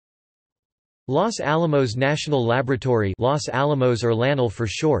Los Alamos National Laboratory, Los Alamos or LANL for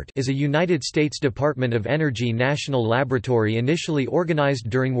short, is a United States Department of Energy national laboratory initially organized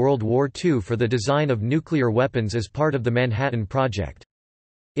during World War II for the design of nuclear weapons as part of the Manhattan Project.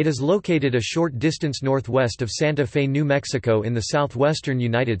 It is located a short distance northwest of Santa Fe, New Mexico in the southwestern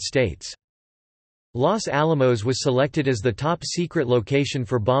United States. Los Alamos was selected as the top secret location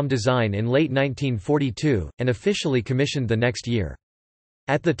for bomb design in late 1942, and officially commissioned the next year.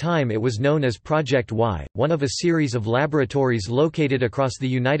 At the time it was known as Project Y, one of a series of laboratories located across the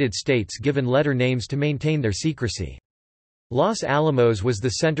United States given letter names to maintain their secrecy. Los Alamos was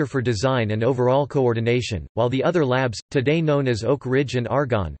the center for design and overall coordination, while the other labs, today known as Oak Ridge and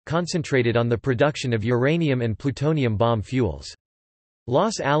Argonne, concentrated on the production of uranium and plutonium bomb fuels.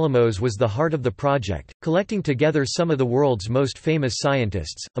 Los Alamos was the heart of the project, collecting together some of the world's most famous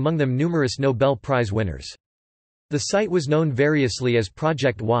scientists, among them numerous Nobel Prize winners. The site was known variously as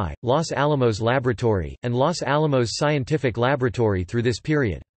Project Y, Los Alamos Laboratory, and Los Alamos Scientific Laboratory through this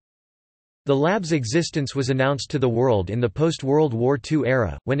period. The lab's existence was announced to the world in the post-World War II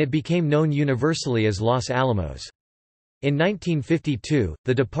era, when it became known universally as Los Alamos. In 1952,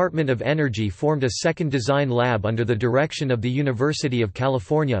 the Department of Energy formed a second design lab under the direction of the University of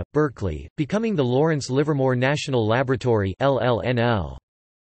California, Berkeley, becoming the Lawrence Livermore National Laboratory (LLNL).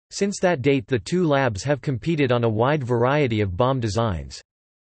 Since that date the two labs have competed on a wide variety of bomb designs.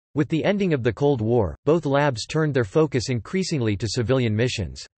 With the ending of the Cold War, both labs turned their focus increasingly to civilian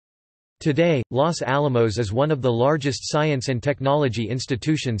missions. Today, Los Alamos is one of the largest science and technology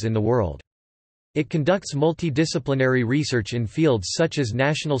institutions in the world. It conducts multidisciplinary research in fields such as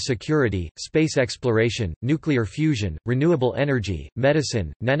national security, space exploration, nuclear fusion, renewable energy,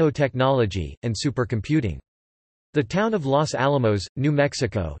 medicine, nanotechnology, and supercomputing. The town of Los Alamos, New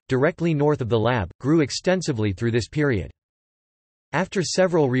Mexico, directly north of the lab, grew extensively through this period. After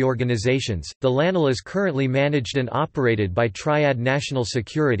several reorganizations, the LANL is currently managed and operated by Triad National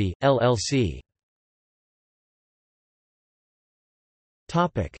Security, LLC.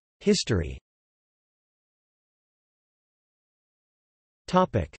 History.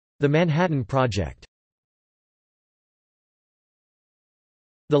 The Manhattan Project.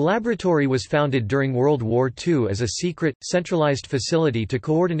 The laboratory was founded during World War II as a secret, centralized facility to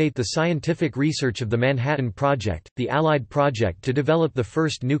coordinate the scientific research of the Manhattan Project, the Allied project to develop the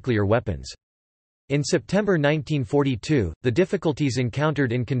first nuclear weapons. In September 1942, the difficulties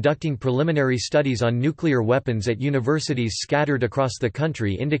encountered in conducting preliminary studies on nuclear weapons at universities scattered across the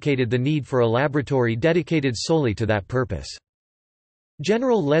country indicated the need for a laboratory dedicated solely to that purpose.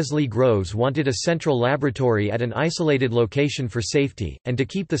 General Leslie Groves wanted a central laboratory at an isolated location for safety, and to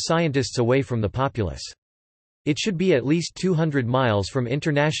keep the scientists away from the populace. It should be at least 200 miles from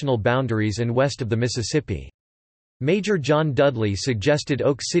international boundaries and west of the Mississippi. Major John Dudley suggested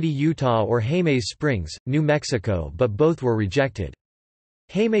Oak City, Utah or Jemez Springs, New Mexico, but both were rejected.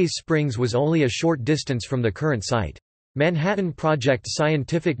 Jemez Springs was only a short distance from the current site. Manhattan Project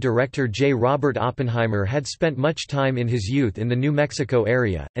scientific director J. Robert Oppenheimer had spent much time in his youth in the New Mexico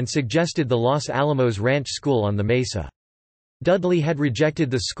area, and suggested the Los Alamos Ranch School on the Mesa. Dudley had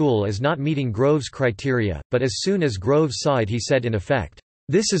rejected the school as not meeting Groves' criteria, but as soon as Groves saw it he said in effect,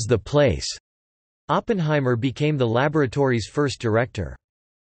 "This is the place." Oppenheimer became the laboratory's first director.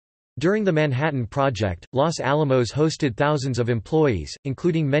 During the Manhattan Project, Los Alamos hosted thousands of employees,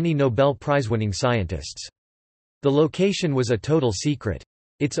 including many Nobel Prize-winning scientists. The location was a total secret.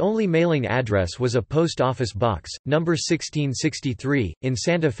 Its only mailing address was a post office box, number 1663, in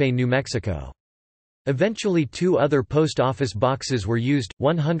Santa Fe, New Mexico. Eventually two other post office boxes were used,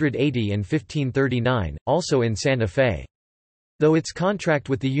 180 and 1539, also in Santa Fe. Though its contract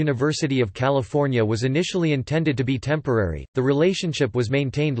with the University of California was initially intended to be temporary, the relationship was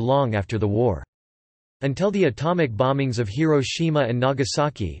maintained long after the war. Until the atomic bombings of Hiroshima and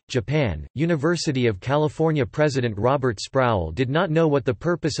Nagasaki, Japan, University of California President Robert Sproul did not know what the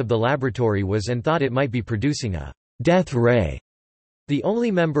purpose of the laboratory was and thought it might be producing a death ray. The only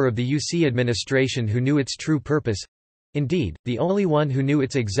member of the UC administration who knew its true purpose—indeed, the only one who knew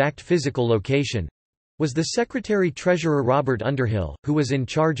its exact physical location—was the Secretary-Treasurer Robert Underhill, who was in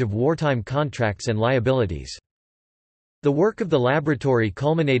charge of wartime contracts and liabilities. The work of the laboratory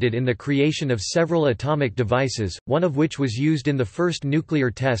culminated in the creation of several atomic devices, one of which was used in the first nuclear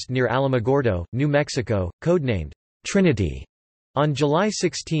test near Alamogordo, New Mexico, codenamed Trinity, on July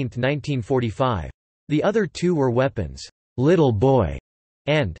 16, 1945. The other two were weapons, Little Boy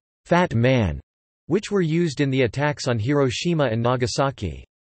and Fat Man, which were used in the attacks on Hiroshima and Nagasaki.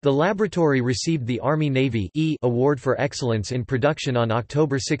 The laboratory received the Army-Navy Award for Excellence in Production on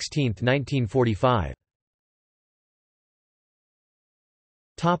October 16, 1945.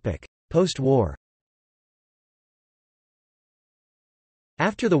 Post-war.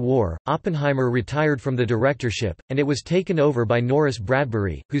 After the war, Oppenheimer retired from the directorship, and it was taken over by Norris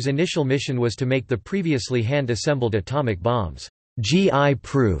Bradbury, whose initial mission was to make the previously hand-assembled atomic bombs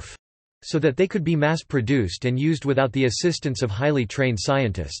GI-proof, so that they could be mass-produced and used without the assistance of highly trained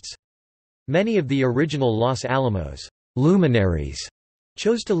scientists. Many of the original Los Alamos luminaries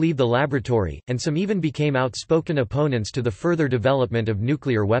chose to leave the laboratory, and some even became outspoken opponents to the further development of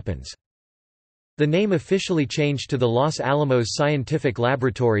nuclear weapons. The name officially changed to the Los Alamos Scientific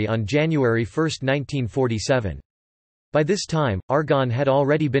Laboratory on January 1, 1947. By this time, Argonne had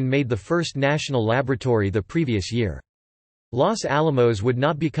already been made the first national laboratory the previous year. Los Alamos would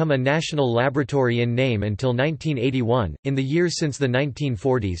not become a national laboratory in name until 1981. In the years since the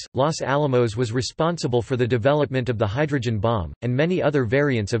 1940s, Los Alamos was responsible for the development of the hydrogen bomb, and many other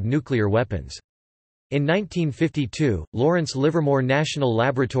variants of nuclear weapons. In 1952, Lawrence Livermore National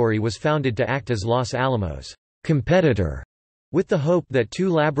Laboratory was founded to act as Los Alamos' competitor, with the hope that two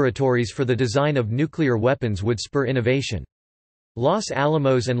laboratories for the design of nuclear weapons would spur innovation. Los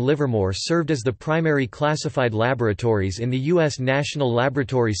Alamos and Livermore served as the primary classified laboratories in the U.S. National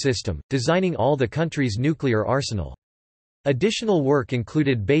Laboratory System, designing all the country's nuclear arsenal. Additional work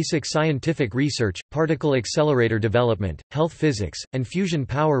included basic scientific research, particle accelerator development, health physics, and fusion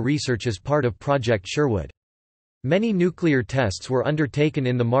power research as part of Project Sherwood. Many nuclear tests were undertaken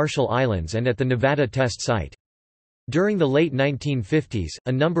in the Marshall Islands and at the Nevada test site. During the late 1950s,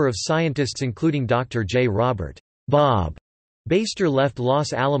 a number of scientists including Dr. J. Robert Bob Baster left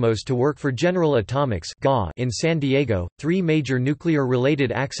Los Alamos to work for General Atomics in San Diego. 3 major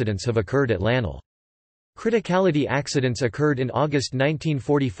nuclear-related accidents have occurred at LANL. Criticality accidents occurred in August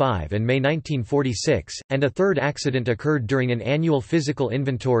 1945 and May 1946, and a third accident occurred during an annual physical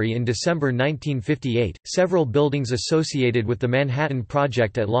inventory in December 1958. Several buildings associated with the Manhattan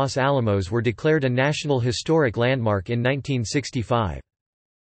Project at Los Alamos were declared a National Historic Landmark in 1965.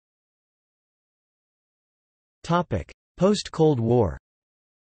 Topic: Post-Cold War.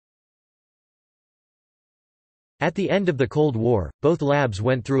 At the end of the Cold War, both labs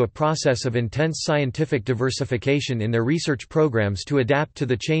went through a process of intense scientific diversification in their research programs to adapt to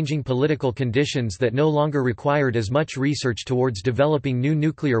the changing political conditions that no longer required as much research towards developing new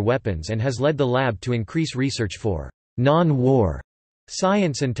nuclear weapons, and has led the lab to increase research for non-war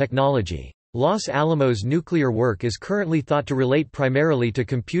science and technology. Los Alamos nuclear work is currently thought to relate primarily to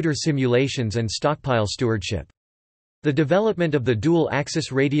computer simulations and stockpile stewardship. The development of the dual-axis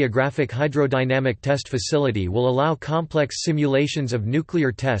radiographic hydrodynamic test facility will allow complex simulations of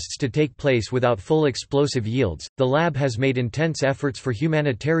nuclear tests to take place without full explosive yields. The lab has made intense efforts for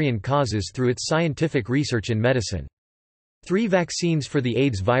humanitarian causes through its scientific research in medicine. 3 vaccines for the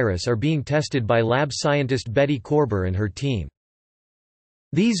AIDS virus are being tested by lab scientist Betty Korber and her team.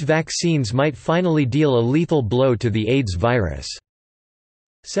 These vaccines might finally deal a lethal blow to the AIDS virus,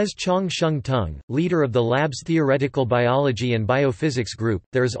 says Chong-Sheng Tung, leader of the lab's theoretical biology and biophysics group.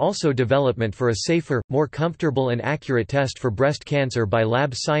 There is also development for a safer, more comfortable and accurate test for breast cancer by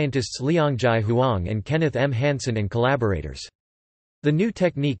lab scientists Liangjai Huang and Kenneth M. Hansen and collaborators. The new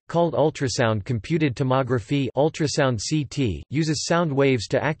technique, called ultrasound computed tomography ultrasound CT, uses sound waves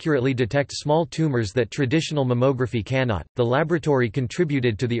to accurately detect small tumors that traditional mammography cannot. The laboratory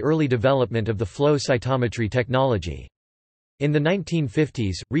contributed to the early development of the flow cytometry technology. In the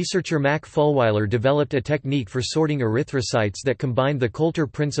 1950s, researcher Mac Fulwiler developed a technique for sorting erythrocytes that combined the Coulter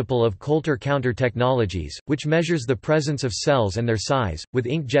principle of Coulter counter technologies, which measures the presence of cells and their size, with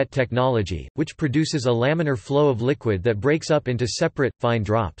inkjet technology, which produces a laminar flow of liquid that breaks up into separate, fine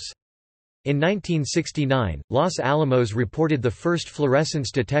drops. In 1969, Los Alamos reported the first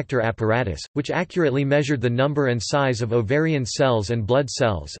fluorescence detector apparatus, which accurately measured the number and size of ovarian cells and blood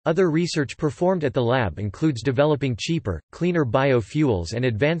cells. Other research performed at the lab includes developing cheaper, cleaner biofuels and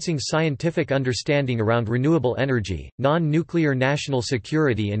advancing scientific understanding around renewable energy. Non-nuclear national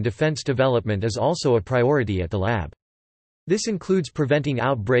security and defense development is also a priority at the lab. This includes preventing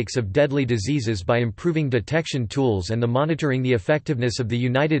outbreaks of deadly diseases by improving detection tools and monitoring the effectiveness of the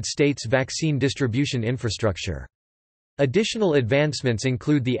United States vaccine distribution infrastructure. Additional advancements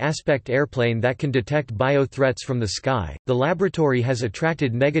include the Aspect airplane that can detect bio-threats from the sky. The laboratory has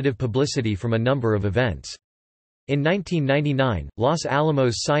attracted negative publicity from a number of events. In 1999, Los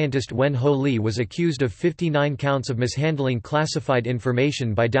Alamos scientist Wen Ho Lee was accused of 59 counts of mishandling classified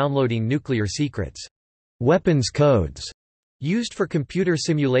information by downloading nuclear secrets, weapons codes, used for computer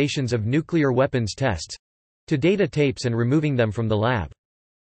simulations of nuclear weapons tests, to data tapes and removing them from the lab.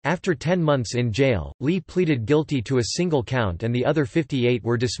 After 10 months in jail, Lee pleaded guilty to a single count and the other 58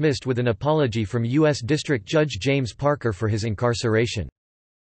 were dismissed with an apology from U.S. District Judge James Parker for his incarceration.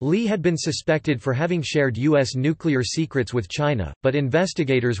 Li had been suspected for having shared U.S. nuclear secrets with China, but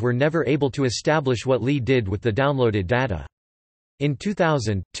investigators were never able to establish what Li did with the downloaded data. In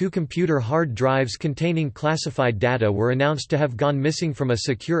 2000, 2 computer hard drives containing classified data were announced to have gone missing from a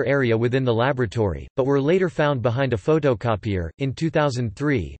secure area within the laboratory, but were later found behind a photocopier. In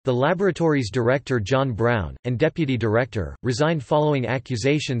 2003, the laboratory's director John Brown, and deputy director, resigned following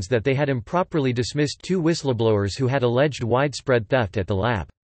accusations that they had improperly dismissed 2 whistleblowers who had alleged widespread theft at the lab.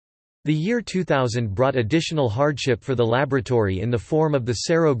 The year 2000 brought additional hardship for the laboratory in the form of the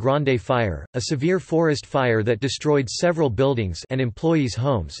Cerro Grande fire, a severe forest fire that destroyed several buildings and employees'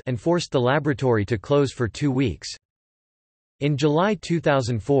 homes and forced the laboratory to close for 2 weeks. In July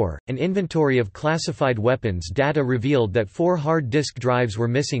 2004, an inventory of classified weapons data revealed that 4 hard disk drives were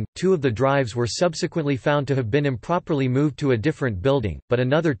missing. 2 of the drives were subsequently found to have been improperly moved to a different building, but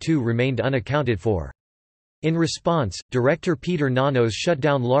another 2 remained unaccounted for. In response, Director Peter Nanos shut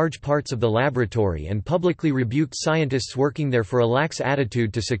down large parts of the laboratory and publicly rebuked scientists working there for a lax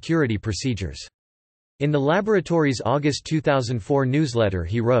attitude to security procedures. In the laboratory's August 2004 newsletter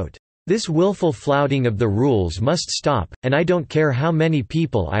he wrote, "This willful flouting of the rules must stop, and I don't care how many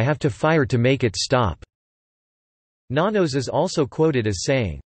people I have to fire to make it stop." Nanos is also quoted as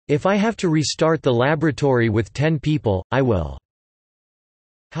saying, "If I have to restart the laboratory with 10 people, I will."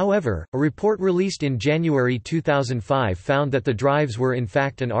 However, a report released in January 2005 found that the drives were in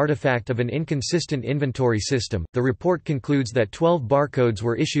fact an artifact of an inconsistent inventory system. The report concludes that 12 barcodes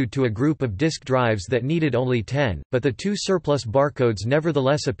were issued to a group of disk drives that needed only 10, but the 2 surplus barcodes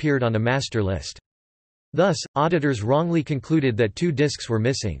nevertheless appeared on a master list. Thus, auditors wrongly concluded that 2 disks were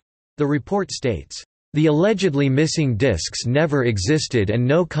missing. The report states, "The allegedly missing disks never existed and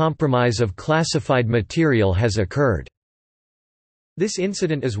no compromise of classified material has occurred." This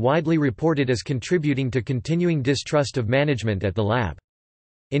incident is widely reported as contributing to continuing distrust of management at the lab.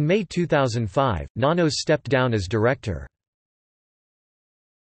 In May 2005, Nanos stepped down as director.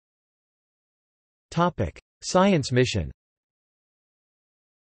 Science mission.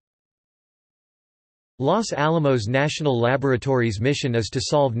 Los Alamos National Laboratory's mission is to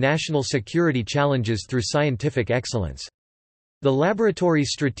solve national security challenges through scientific excellence. The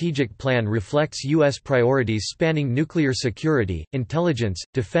laboratory's strategic plan reflects U.S. priorities spanning nuclear security, intelligence,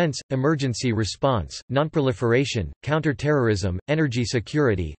 defense, emergency response, nonproliferation, counterterrorism, energy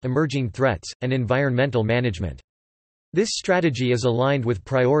security, emerging threats, and environmental management. This strategy is aligned with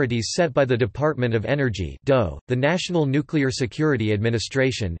priorities set by the Department of Energy (DOE), the National Nuclear Security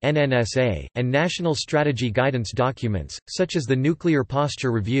Administration (NNSA), and national strategy guidance documents, such as the Nuclear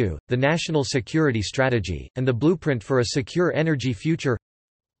Posture Review, the National Security Strategy, and the Blueprint for a Secure Energy Future.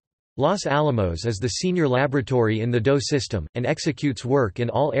 Los Alamos is the senior laboratory in the DOE system, and executes work in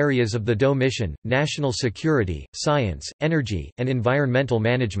all areas of the DOE mission: national security, science, energy, and environmental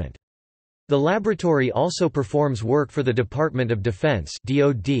management. The laboratory also performs work for the Department of Defense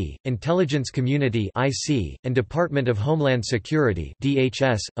 (DoD), Intelligence Community (IC), and Department of Homeland Security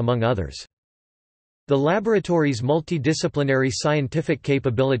 (DHS), among others. The laboratory's multidisciplinary scientific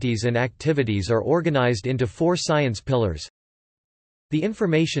capabilities and activities are organized into 4 science pillars. The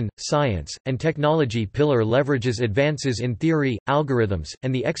Information, Science, and Technology pillar leverages advances in theory, algorithms,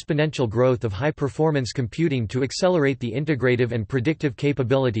 and the exponential growth of high-performance computing to accelerate the integrative and predictive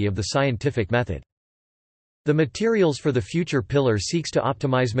capability of the scientific method. The Materials for the Future pillar seeks to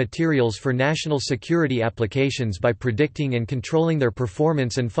optimize materials for national security applications by predicting and controlling their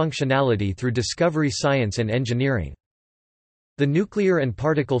performance and functionality through discovery science and engineering. The Nuclear and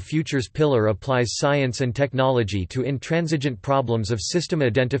Particle Futures pillar applies science and technology to intransigent problems of system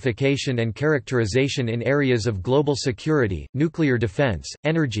identification and characterization in areas of global security, nuclear defense,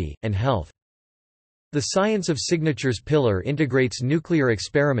 energy, and health. The Science of Signatures pillar integrates nuclear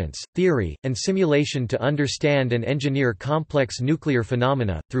experiments, theory, and simulation to understand and engineer complex nuclear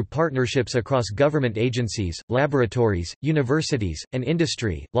phenomena, through partnerships across government agencies, laboratories, universities, and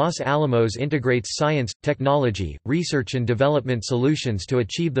industry. Los Alamos integrates science, technology, research and development solutions to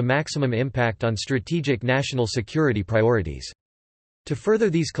achieve the maximum impact on strategic national security priorities. To further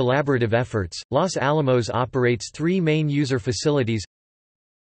these collaborative efforts, Los Alamos operates 3 main user facilities: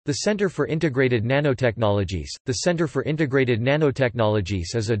 the Center for Integrated Nanotechnologies. The Center for Integrated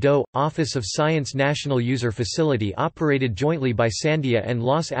Nanotechnologies is a DOE, Office of Science national user facility operated jointly by Sandia and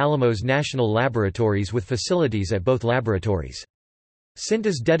Los Alamos National Laboratories with facilities at both laboratories. CINT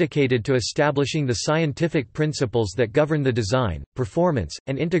is dedicated to establishing the scientific principles that govern the design, performance,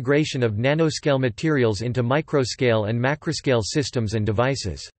 and integration of nanoscale materials into microscale and macroscale systems and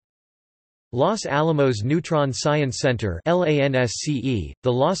devices. Los Alamos Neutron Science Center (LANSCE).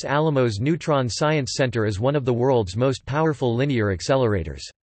 The Los Alamos Neutron Science Center is one of the world's most powerful linear accelerators.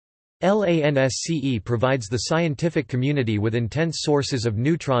 LANSCE provides the scientific community with intense sources of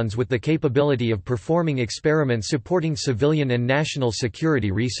neutrons with the capability of performing experiments supporting civilian and national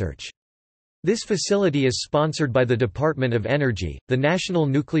security research. This facility is sponsored by the Department of Energy, the National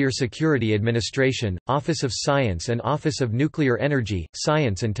Nuclear Security Administration, Office of Science and Office of Nuclear Energy,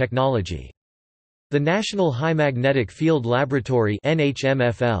 Science and Technology. The National High Magnetic Field Laboratory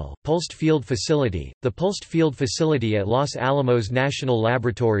 (NHMFL) Pulsed Field Facility, the Pulsed Field Facility at Los Alamos National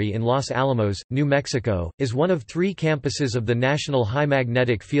Laboratory in Los Alamos, New Mexico, is one of 3 campuses of the National High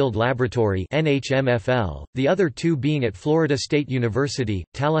Magnetic Field Laboratory (NHMFL), the other 2 being at Florida State University,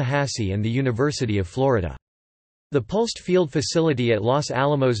 Tallahassee and the University of Florida. The Pulsed Field Facility at Los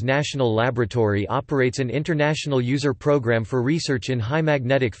Alamos National Laboratory operates an international user program for research in high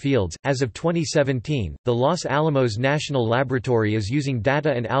magnetic fields. As of 2017, the Los Alamos National Laboratory is using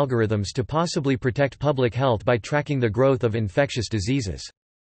data and algorithms to possibly protect public health by tracking the growth of infectious diseases.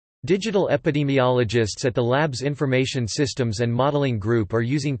 Digital epidemiologists at the lab's Information Systems and Modeling Group are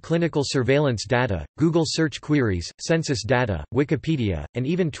using clinical surveillance data, Google search queries, census data, Wikipedia, and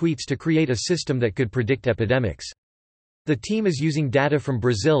even tweets to create a system that could predict epidemics. The team is using data from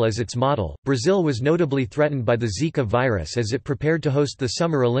Brazil as its model. Brazil was notably threatened by the Zika virus as it prepared to host the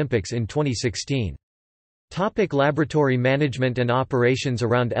Summer Olympics in 2016. Laboratory management and operations.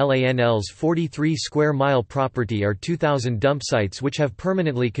 Around LANL's 43 square mile property are 2,000 dump sites which have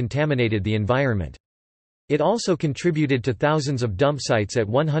permanently contaminated the environment. It also contributed to thousands of dump sites at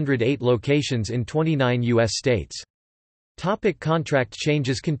 108 locations in 29 U.S. states. Contract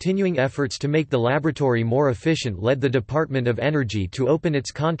changes. Continuing efforts to make the laboratory more efficient led the Department of Energy to open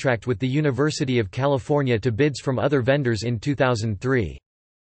its contract with the University of California to bids from other vendors in 2003.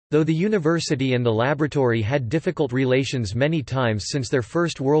 Though the university and the laboratory had difficult relations many times since their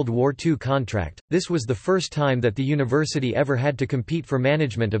first World War II contract, this was the first time that the university ever had to compete for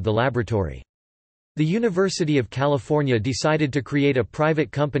management of the laboratory. The University of California decided to create a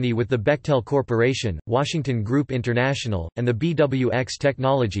private company with the Bechtel Corporation, Washington Group International, and the BWX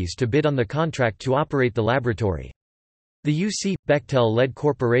Technologies to bid on the contract to operate the laboratory. The UC Bechtel-led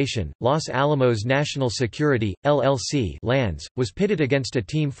corporation, Los Alamos National Security, LLC (LANS), was pitted against a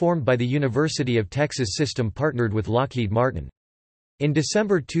team formed by the University of Texas System partnered with Lockheed Martin. In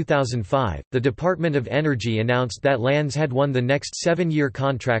December 2005, the Department of Energy announced that LANS had won the next 7-year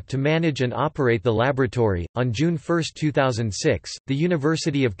contract to manage and operate the laboratory. On June 1, 2006, the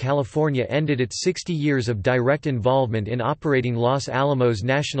University of California ended its 60 years of direct involvement in operating Los Alamos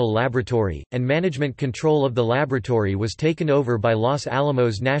National Laboratory, and management control of the laboratory was taken over by Los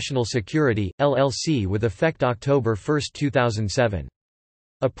Alamos National Security, LLC with effect October 1, 2007.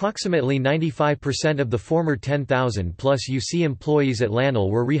 Approximately 95% of the former 10,000-plus UC employees at LANL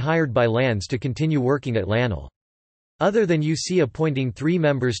were rehired by LANS to continue working at LANL. Other than UC appointing 3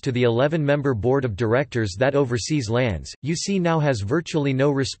 members to the 11-member board of directors that oversees LANS, UC now has virtually no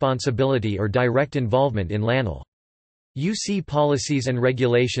responsibility or direct involvement in LANL. UC policies and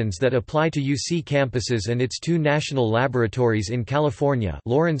regulations that apply to UC campuses and its 2 national laboratories in California,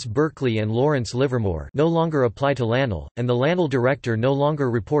 Lawrence Berkeley and Lawrence Livermore, no longer apply to LANL, and the LANL director no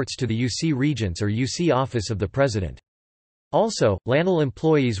longer reports to the UC Regents or UC Office of the President. Also, LANL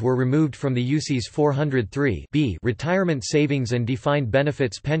employees were removed from the UC's 403(b) Retirement Savings and Defined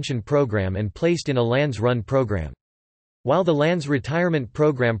Benefits Pension Program and placed in a LANS-run program. While the LANS retirement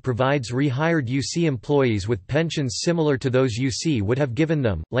program provides rehired UC employees with pensions similar to those UC would have given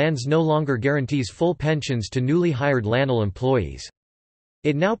them, LANS no longer guarantees full pensions to newly hired LANL employees.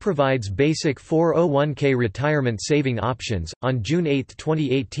 It now provides basic 401k retirement saving options. On June 8,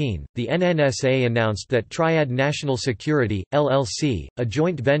 2018, the NNSA announced that Triad National Security, LLC, a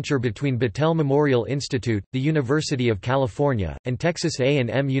joint venture between Battelle Memorial Institute, the University of California, and Texas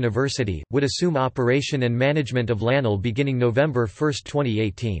A&M University, would assume operation and management of LANL beginning November 1,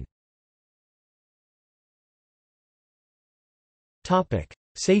 2018. Topic: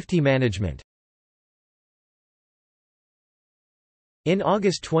 Safety management. In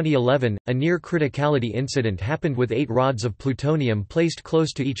August 2011, a near-criticality incident happened with 8 rods of plutonium placed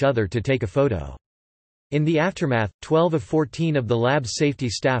close to each other to take a photo. In the aftermath, 12 of 14 of the lab's safety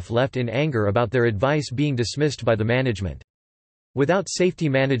staff left in anger about their advice being dismissed by the management. Without safety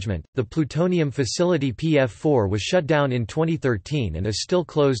management, the plutonium facility PF4 was shut down in 2013 and is still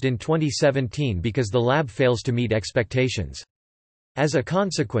closed in 2017 because the lab fails to meet expectations. As a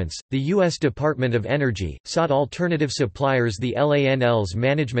consequence, the U.S. Department of Energy sought alternative suppliers. The LANL's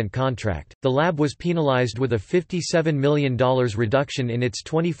management contract. The lab was penalized with a $57 million reduction in its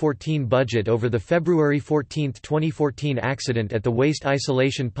 2014 budget over the February 14, 2014 accident at the waste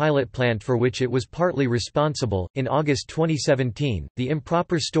isolation pilot plant for which it was partly responsible. In August 2017, the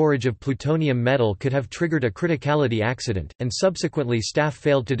improper storage of plutonium metal could have triggered a criticality accident, and subsequently staff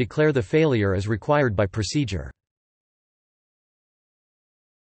failed to declare the failure as required by procedure.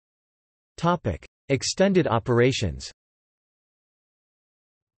 Extended operations.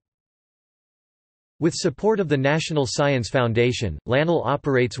 With support of the National Science Foundation, LANL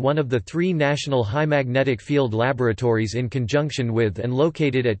operates one of the 3 national high magnetic field laboratories in conjunction with and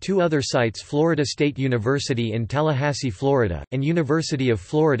located at 2 other sites: Florida State University in Tallahassee, Florida, and University of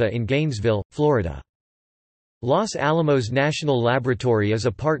Florida in Gainesville, Florida. Los Alamos National Laboratory is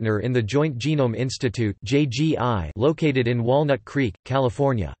a partner in the Joint Genome Institute located in Walnut Creek,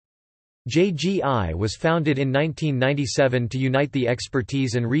 California. JGI was founded in 1997 to unite the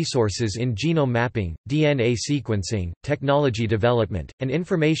expertise and resources in genome mapping, DNA sequencing, technology development, and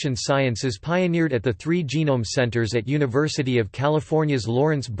information sciences pioneered at the 3 genome centers at University of California's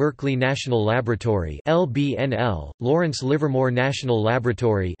Lawrence Berkeley National Laboratory (LBNL), Lawrence Livermore National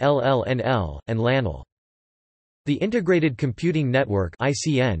Laboratory (LLNL), and LANL. The Integrated Computing Network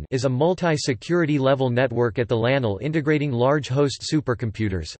 (ICN) is a multi-security level network at the LANL integrating large host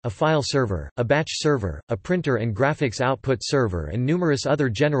supercomputers, a file server, a batch server, a printer and graphics output server, and numerous other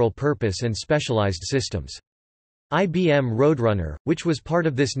general-purpose and specialized systems. IBM Roadrunner, which was part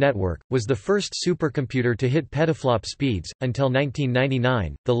of this network, was the first supercomputer to hit petaflop speeds. Until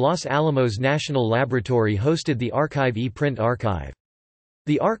 1999, the Los Alamos National Laboratory hosted the Archive ePrint archive.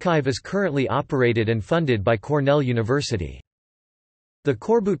 The archive is currently operated and funded by Cornell University. The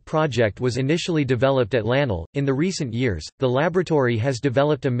Coreboot project was initially developed at LANL. In the recent years, the laboratory has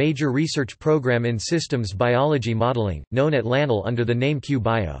developed a major research program in systems biology modeling, known at LANL under the name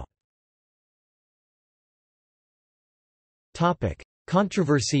QBio. Topic: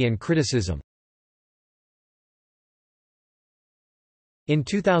 Controversy and criticism. In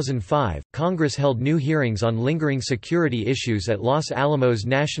 2005, Congress held new hearings on lingering security issues at Los Alamos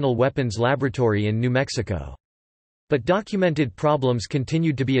National Weapons Laboratory in New Mexico. But documented problems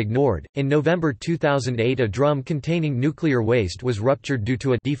continued to be ignored. In November 2008, a drum containing nuclear waste was ruptured due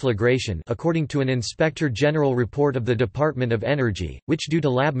to a deflagration, according to an Inspector General report of the Department of Energy, which, due to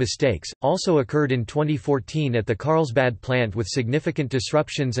lab mistakes, also occurred in 2014 at the Carlsbad plant with significant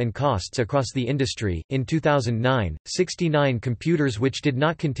disruptions and costs across the industry. In 2009, 69 computers which did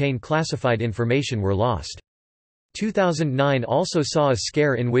not contain classified information were lost. 2009 also saw a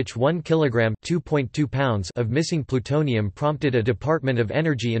scare in which 1 kilogram (2.2 pounds) of missing plutonium prompted a Department of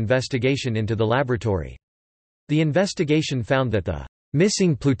Energy investigation into the laboratory. The investigation found that the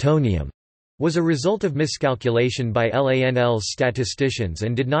missing plutonium was a result of miscalculation by LANL's statisticians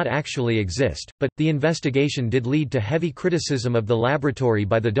and did not actually exist, but the investigation did lead to heavy criticism of the laboratory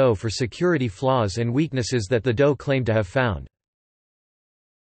by the DOE for security flaws and weaknesses that the DOE claimed to have found.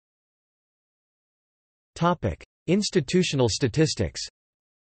 Institutional statistics.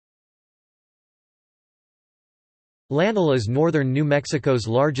 LANL is northern New Mexico's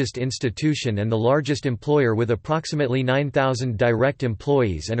largest institution and the largest employer with approximately 9,000 direct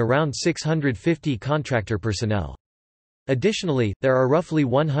employees and around 650 contractor personnel. Additionally, there are roughly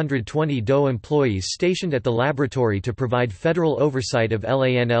 120 DOE employees stationed at the laboratory to provide federal oversight of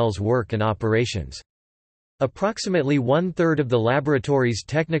LANL's work and operations. Approximately 1/3 of the laboratory's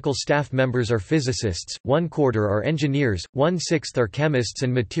technical staff members are physicists, 1/4 are engineers, 1/6 are chemists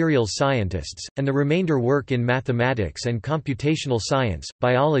and materials scientists, and the remainder work in mathematics and computational science,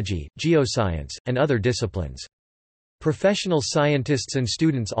 biology, geoscience, and other disciplines. Professional scientists and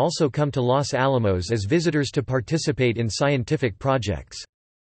students also come to Los Alamos as visitors to participate in scientific projects.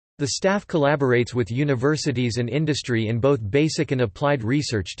 The staff collaborates with universities and industry in both basic and applied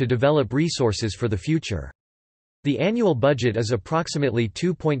research to develop resources for the future. The annual budget is approximately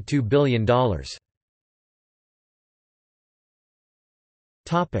 $2.2 billion.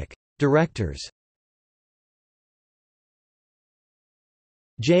 Directors.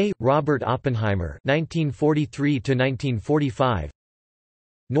 J. Robert Oppenheimer (1943–1945),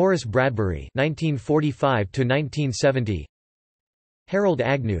 Norris Bradbury (1945–1970), Harold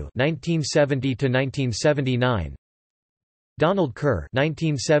Agnew (1970–1979), Donald Kerr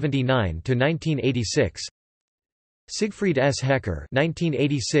 (1979–1986), Siegfried S. Hecker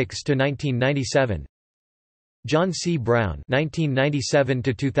 (1986–1997), John C. Brown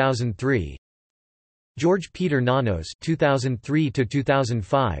 (1997–2003), George Peter Nanos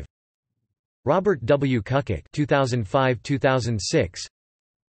 (2003–2005), Robert W. Kukic 2005-2006,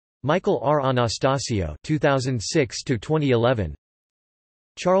 Michael R. Anastasio 2006-2011,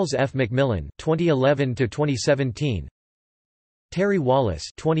 Charles F. McMillan 2011-2017, Terry Wallace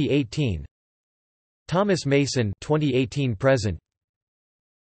 2018, Thomas Mason 2018 present.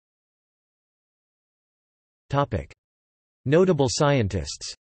 Topic: Notable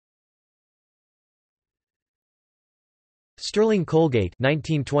scientists. Sterling Colgate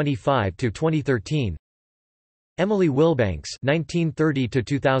 1925-2013, Emily Wilbanks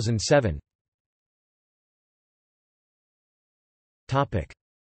 1930-2007. Topic: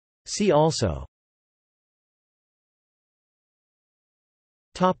 See also.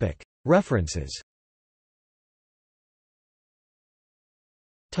 Topic: References.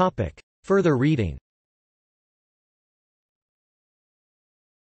 Topic: Further reading.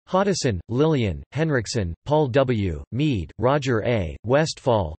 Hoddeson, Lillian, Henriksen, Paul W., Mead, Roger A.,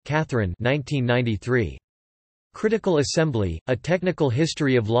 Westphal, Catherine 1993. Critical Assembly, A Technical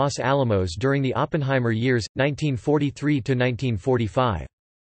History of Los Alamos During the Oppenheimer Years, 1943–1945.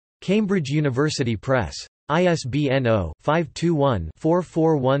 Cambridge University Press. ISBN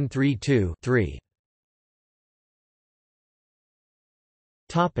 0-521-44132-3.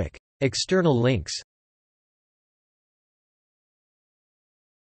 External links.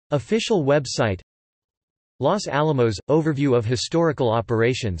 Official website. Los Alamos – Overview of historical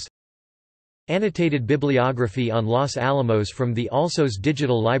operations. Annotated bibliography on Los Alamos from the Alsos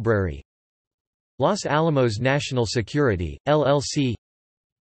Digital Library. Los Alamos National Security, LLC.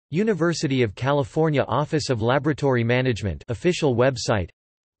 University of California Office of Laboratory Management official website.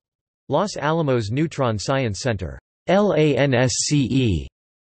 Los Alamos Neutron Science Center, LANSCE.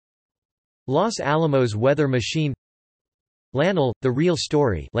 Los Alamos Weather Machine. LANL, The Real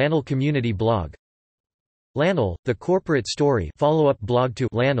Story LANL Community Blog. LANL, The Corporate Story follow-up blog to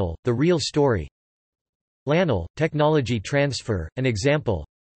LANL, The Real Story. LANL, Technology Transfer, an example.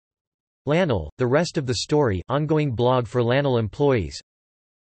 LANL, The Rest of the Story ongoing blog for LANL employees.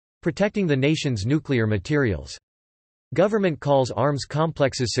 Protecting the nation's nuclear materials. Government calls arms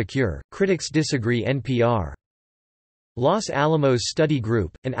complexes secure, critics disagree. NPR. Los Alamos Study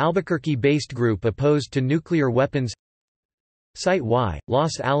Group, an Albuquerque-based group opposed to nuclear weapons. Site Y,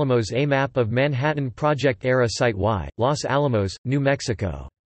 Los Alamos. A map of Manhattan Project-era Site Y, Los Alamos, New Mexico.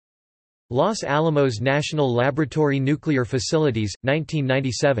 Los Alamos National Laboratory Nuclear Facilities,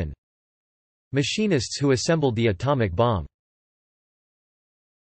 1997. Machinists who assembled the atomic bomb.